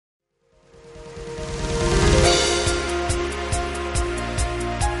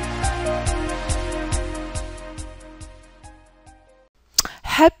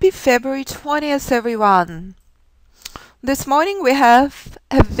Friday, February 20th, everyone. This morning we have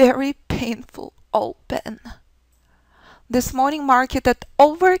a very painful open. This morning market that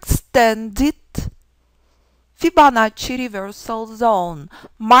overextended Fibonacci reversal zone.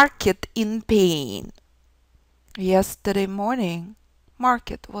 Market in pain. Yesterday morning,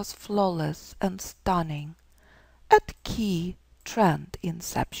 market was flawless and stunning at key trend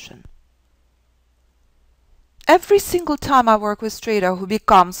inception. Every single time I work with trader who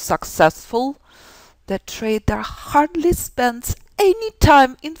becomes successful, the trader hardly spends any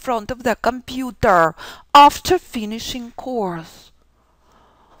time in front of the computer after finishing course.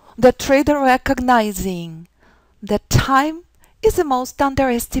 The trader recognizing that time is the most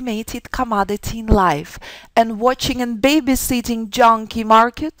underestimated commodity in life, and watching and babysitting junky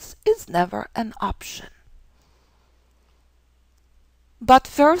markets is never an option. But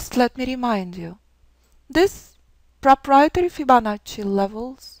first, let me remind you, this proprietary Fibonacci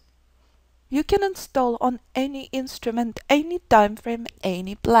levels you can install on any instrument, any time frame,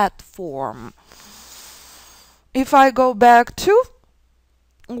 any platform. If I go back to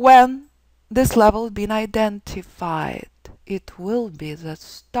when this level been identified, it will be the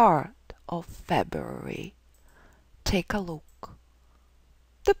start of February. Take a look.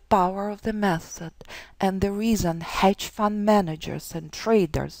 The power of the method and the reason hedge fund managers and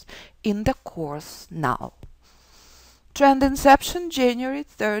traders in the course now. Trend inception January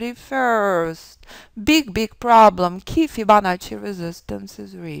 31st. Big problem. Key Fibonacci resistance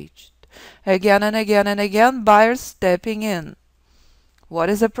is reached. Again and again and again, buyers stepping in. What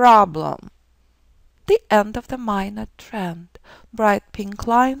is the problem? The end of the minor trend. Bright pink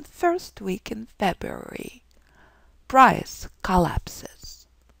line, first week in February. Price collapses.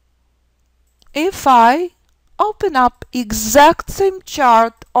 If I open up exact same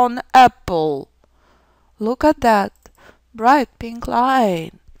chart on Apple, look at that. Bright pink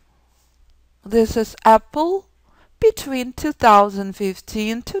line. This is Apple between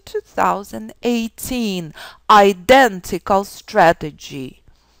 2015 to 2018. Identical strategy.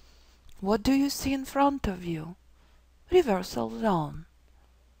 What do you see in front of you? Reversal zone.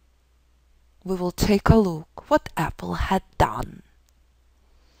 We will take a look what Apple had done.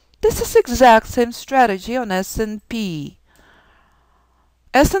 This is exact same strategy on S&P.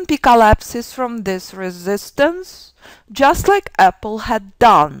 S&P collapses from this resistance just like Apple had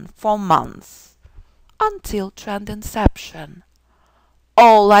done for months until trend inception,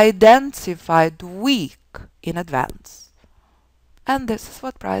 all identified week in advance. And this is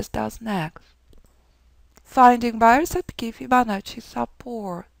what price does next. Finding buyers at key Fibonacci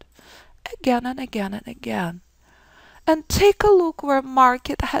support again and again and again. And take a look where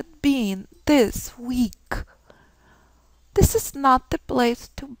market had been this week. This is not the place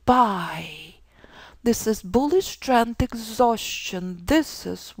to buy. This is bullish trend exhaustion. This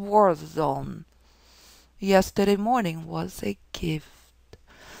is war zone. Yesterday morning was a gift.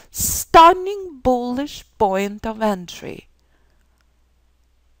 Stunning bullish point of entry.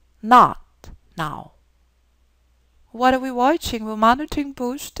 Not now. What are we watching? We're monitoring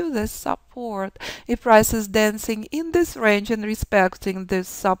push to this support. If price is dancing in this range and respecting this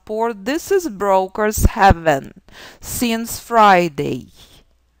support, this is broker's heaven since Friday.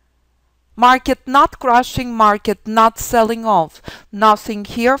 Market not crushing, market not selling off. Nothing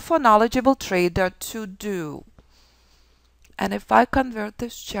here for knowledgeable trader to do. And if I convert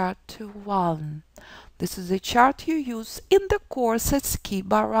this chart to 1, this is a chart you use in the course as key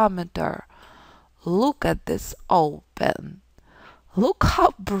barometer. Look at this open. Look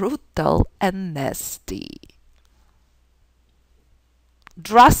how brutal and nasty.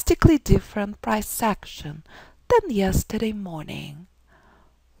 Drastically different price action than yesterday morning,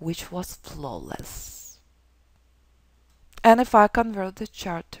 which was flawless. And if I convert the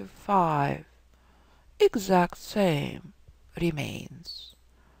chart to 5, exact same remains.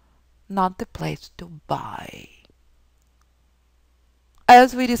 Not the place to buy.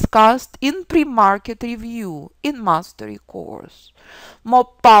 As we discussed in pre-market review in mastery course, more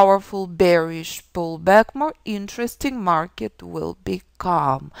powerful bearish pullback, more interesting market will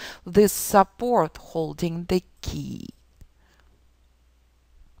become. This support holding the key.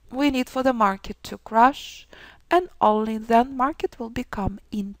 We need for the market to crash, and only then market will become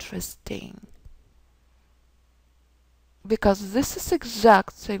interesting. Because this is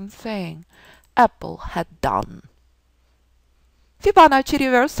exact same thing Apple had done. Fibonacci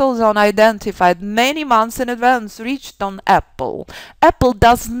reversal zone identified many months in advance reached on Apple. Apple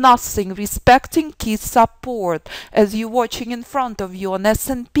does nothing respecting key support as you're watching in front of you on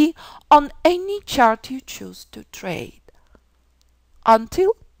S&P on any chart you choose to trade.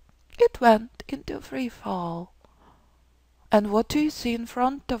 Until it went into free fall. And what do you see in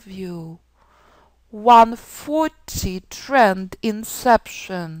front of you? 140 trend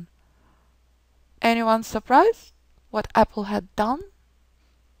inception. Anyone surprised what Apple had done?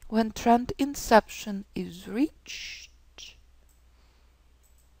 When trend inception is reached,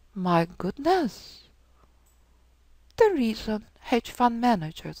 my goodness, the reason hedge fund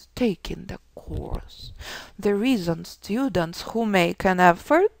managers take in the course, the reason students who make an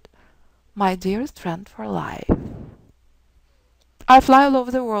effort, my dearest friend for life. I fly all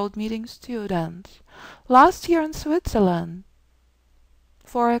over the world meeting students. Last year in Switzerland,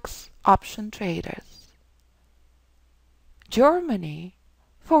 Forex option traders. Germany,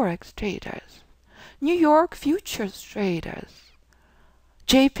 Forex traders. New York futures traders.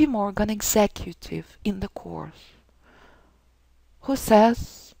 JP Morgan executive in the course who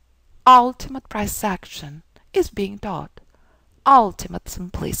says ultimate price action is being taught, ultimate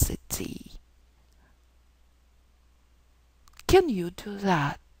simplicity. Can you do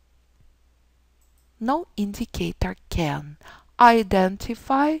that? No indicator can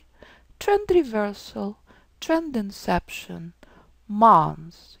identify trend reversal, trend inception,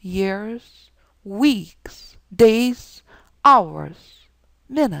 months, years, weeks, days, hours,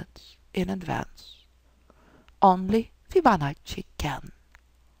 minutes in advance. Only Fibonacci can.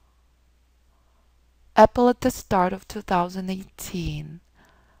 Apple at the start of 2018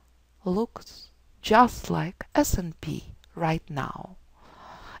 looks just like S&P right now.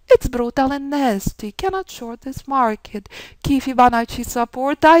 It's brutal and nasty, cannot short this market. Key Fibonacci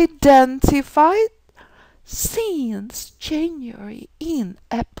support identified since January in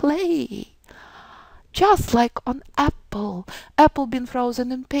a play. Just like on Apple. Apple been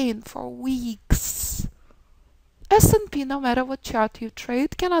frozen in pain for weeks. S&P, no matter what chart you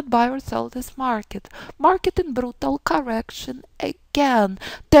trade, cannot buy or sell this market. Market in brutal correction again,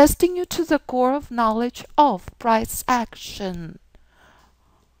 testing you to the core of knowledge of price action.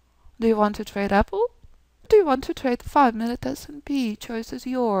 Do you want to trade Apple? Do you want to trade 5-minute S&P? Choice is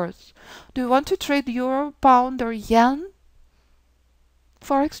yours. Do you want to trade euro, pound, or yen?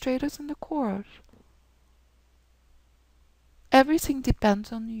 Forex traders in the course. Everything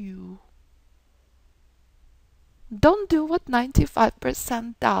depends on you. Don't do what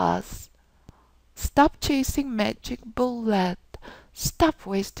 95% does. Stop chasing magic bullet. Stop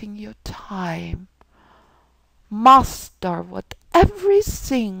wasting your time. Master what every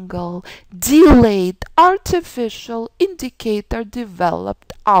single delayed artificial indicator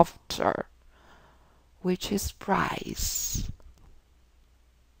developed after, which is price.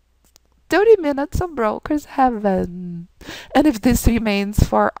 30 minutes of broker's heaven. And if this remains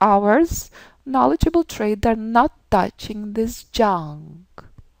for hours, knowledgeable trader not touching this junk.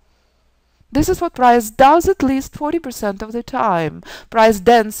 This is what price does at least 40% of the time. Price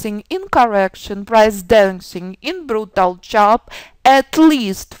dancing in correction, price dancing in brutal chop at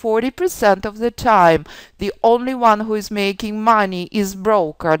least 40% of the time. The only one who is making money is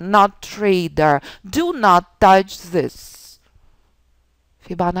broker, not trader. Do not touch this.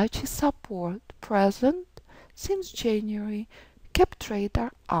 Fibonacci support present since January kept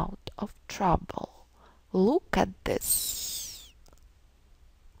trader out of trouble. Look at this.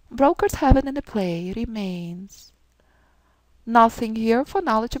 Broker's heaven in the play remains. Nothing here for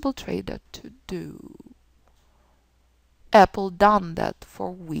knowledgeable trader to do. Apple done that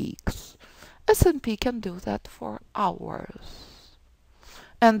for weeks. S&P can do that for hours.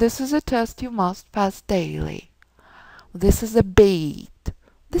 And this is a test you must pass daily. This is a bait.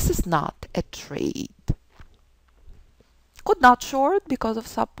 This is not a trade. Could not short because of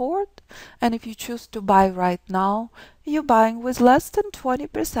support, and if you choose to buy right now, you're buying with less than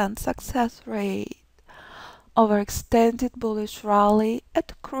 20% success rate. Overextended bullish rally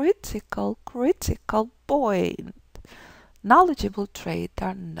at critical point. Knowledgeable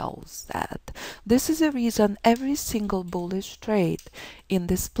trader knows that. This is the reason every single bullish trade in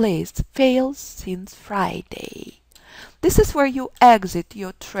this place fails since Friday. This is where you exit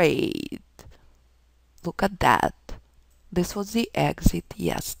your trade. Look at that. This was the exit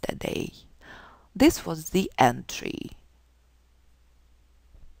yesterday. This was the entry.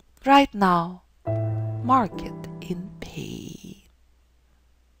 Right now, market in pain.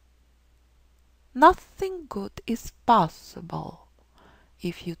 Nothing good is possible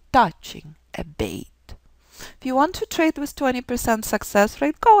if you're touching a bait. If you want to trade with 20% success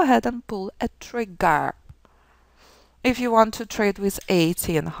rate, go ahead and pull a trigger. If you want to trade with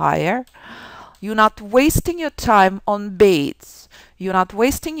 80 and higher, you're not wasting your time on baits. You're not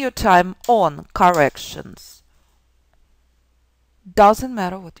wasting your time on corrections. Doesn't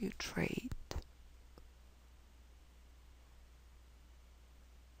matter what you trade.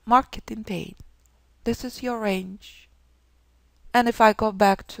 Market in pain. This is your range. And if I go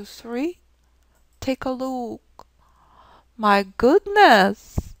back to 3, take a look. My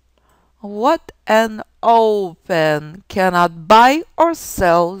goodness! What an open! Cannot buy or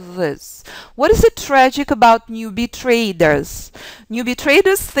sell this. What is it tragic about newbie traders? Newbie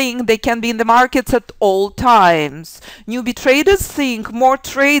traders think they can be in the markets at all times. Newbie traders think more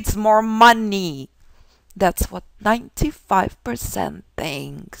trades, more money. That's what 95%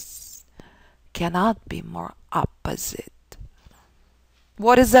 thinks. Cannot be more opposite.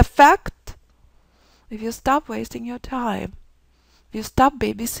 What is the fact? If you stop wasting your time, if you stop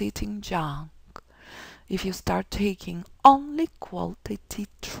babysitting junk, if you start taking only quality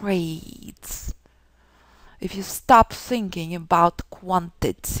trades, if you stop thinking about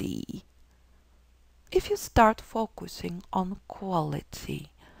quantity, if you start focusing on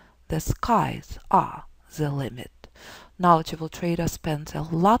quality, the skies are the limit. Knowledgeable trader spends a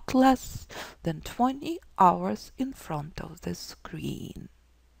lot less than 20 hours in front of the screen.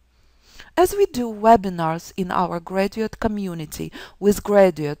 As we do webinars in our graduate community with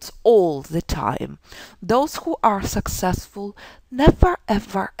graduates all the time, those who are successful never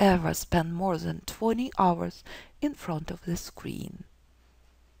ever ever spend more than 20 hours in front of the screen.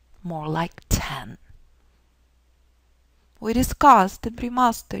 More like 10. We discussed in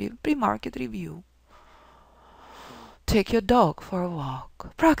pre-mastery, pre-market review. Take your dog for a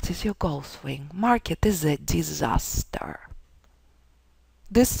walk. Practice your golf swing. Market is a disaster.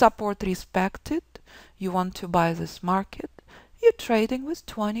 This support respected, you want to buy this market, you're trading with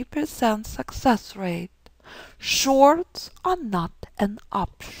 20% success rate. Shorts are not an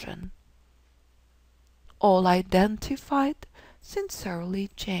option. All identified since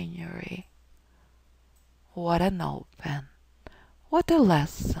early January. What an open. What a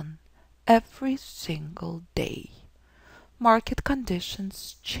lesson every single day. Market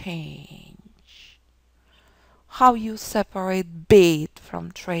conditions change. How you separate bait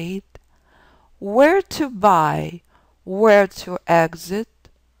from trade, where to buy, where to exit,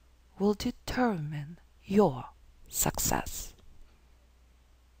 will determine your success.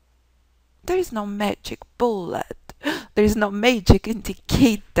 There is no magic bullet. There is no magic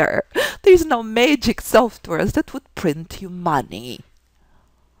indicator. There is no magic software that would print you money.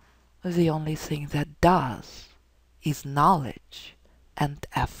 The only thing that does is knowledge and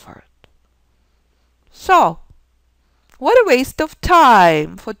effort. So, what a waste of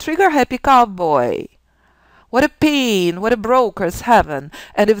time for trigger-happy cowboy. What a pain, what a broker's heaven.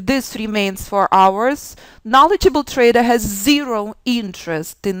 And if this remains for hours, knowledgeable trader has zero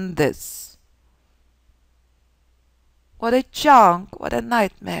interest in this. What a junk, what a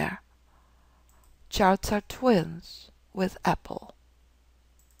nightmare. Charts are twins with Apple.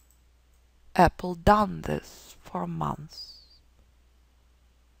 Apple done this for months.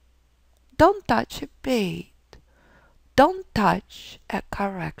 Don't touch a bait. Don't touch a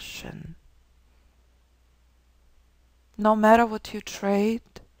correction. No matter what you trade,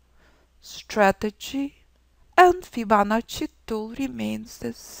 strategy and Fibonacci tool remains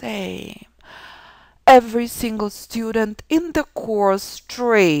the same. Every single student in the course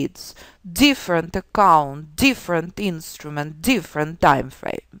trades different account, different instrument, different time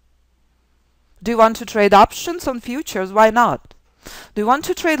frame. Do you want to trade options on futures? Why not? Do you want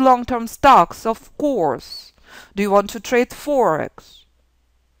to trade long-term stocks? Of course. Do you want to trade Forex?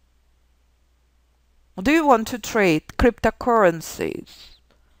 Do you want to trade cryptocurrencies?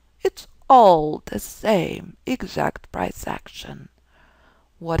 It's all the same exact price action.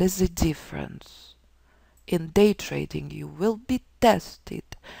 What is the difference? In day trading, you will be tested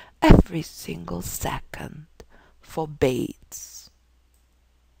every single second for baits.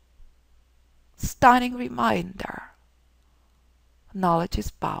 Stunning reminder. Knowledge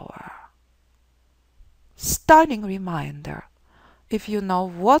is power. Stunning reminder. If you know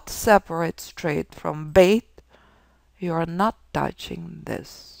what separates trade from bait, you are not touching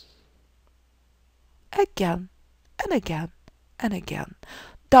this. Again and again and again.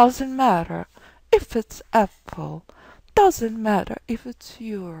 Doesn't matter if it's Apple. Doesn't matter if it's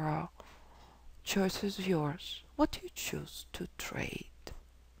Euro. Choice is yours. What you choose to trade.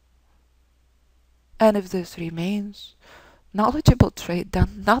 And if this remains, knowledgeable trader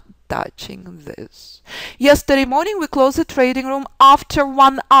not touching this. Yesterday morning we closed the trading room after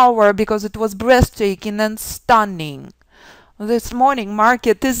 1 hour because it was breathtaking and stunning. This morning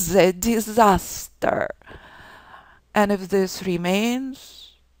market is a disaster. And if this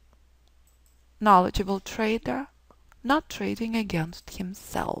remains, knowledgeable trader not trading against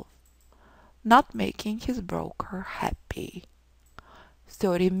himself, not making his broker happy.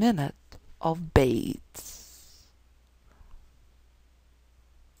 30 minutes of baits.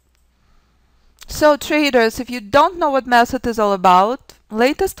 So traders, if you don't know what method is all about,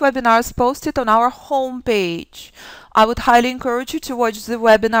 latest webinars posted on our homepage. I would highly encourage you to watch the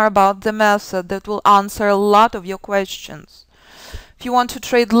webinar about the method that will answer a lot of your questions. If you want to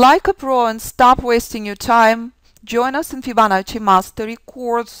trade like a pro and stop wasting your time, join us in Fibonacci Mastery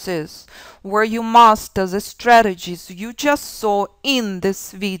courses, where you master the strategies you just saw in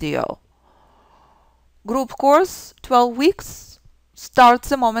this video. Group course, 12 weeks, starts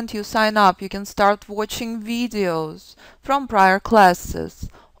the moment you sign up. You can start watching videos from prior classes.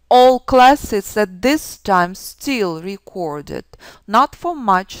 All classes at this time still recorded, not for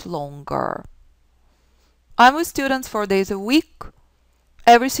much longer. I'm with students 4 days a week.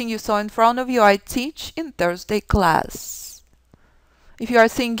 Everything you saw in front of you I teach in Thursday class. If you are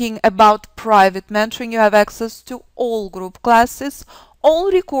thinking about private mentoring, you have access to all group classes,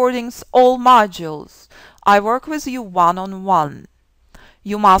 all recordings, all modules. I work with you one-on-one.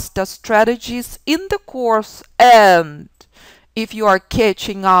 You master strategies in the course, and if you are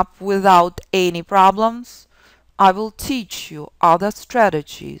catching up without any problems, I will teach you other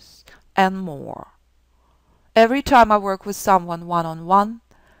strategies and more. Every time I work with someone one-on-one,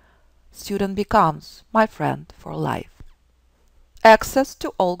 student becomes my friend for life. Access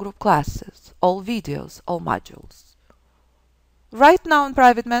to all group classes, all videos, all modules. Right now in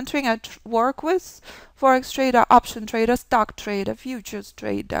private mentoring, I work with Forex trader, option trader, stock trader, futures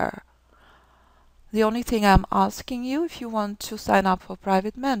trader. The only thing I'm asking you, if you want to sign up for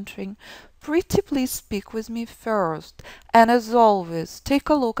private mentoring, pretty please speak with me first. And as always, take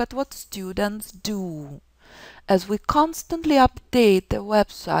a look at what students do, as we constantly update the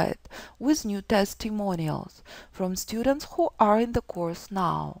website with new testimonials from students who are in the course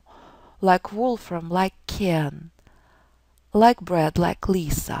now, like Wolfram, like Ken, like Brad, like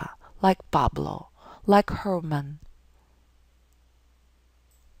Lisa, like Pablo, like Herman.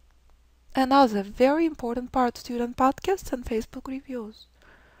 Another very important part, student podcasts and Facebook reviews.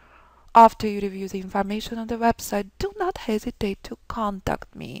 After you review the information on the website, do not hesitate to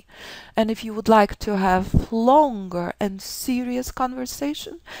contact me. And if you would like to have longer and serious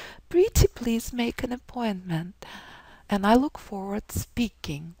conversation, pretty please make an appointment. And I look forward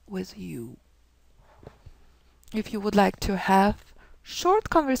speaking with you. If you would like to have short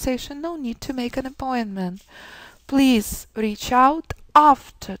conversation, no need to make an appointment. Please reach out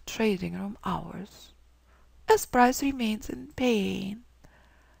after trading room hours, as price remains in pain.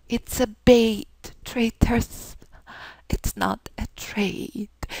 It's a bait, traders. It's not a trade.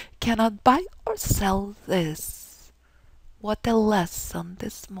 Cannot buy or sell this. What a lesson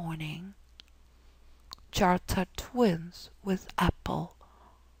this morning. Charts are twins with Apple.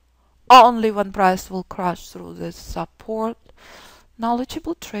 Only when price will crash through this support,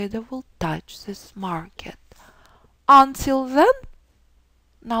 knowledgeable trader will touch this market. Until then,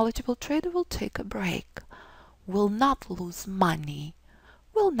 knowledgeable trader will take a break, will not lose money,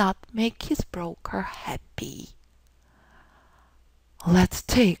 will not make his broker happy. Let's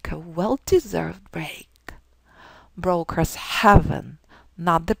take a well-deserved break. Brokers heaven,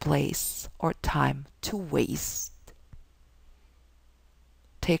 not the place or time to waste.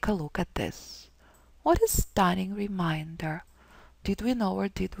 Take a look at this. What a stunning reminder. Did we know or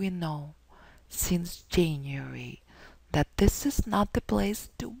did we know since January that this is not the place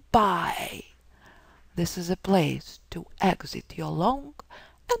to buy? This is a place to exit your long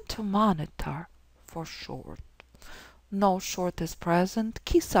and to monitor for short. No short is present,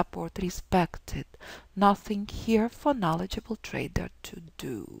 key support respected. Nothing here for knowledgeable trader to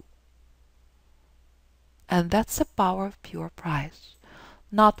do. And that's the power of pure price.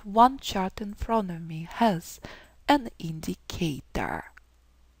 Not one chart in front of me has an indicator.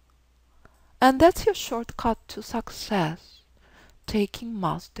 And that's your shortcut to success. Taking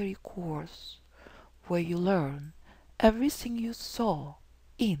mastery course, where you learn everything you saw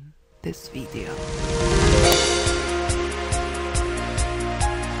in this video.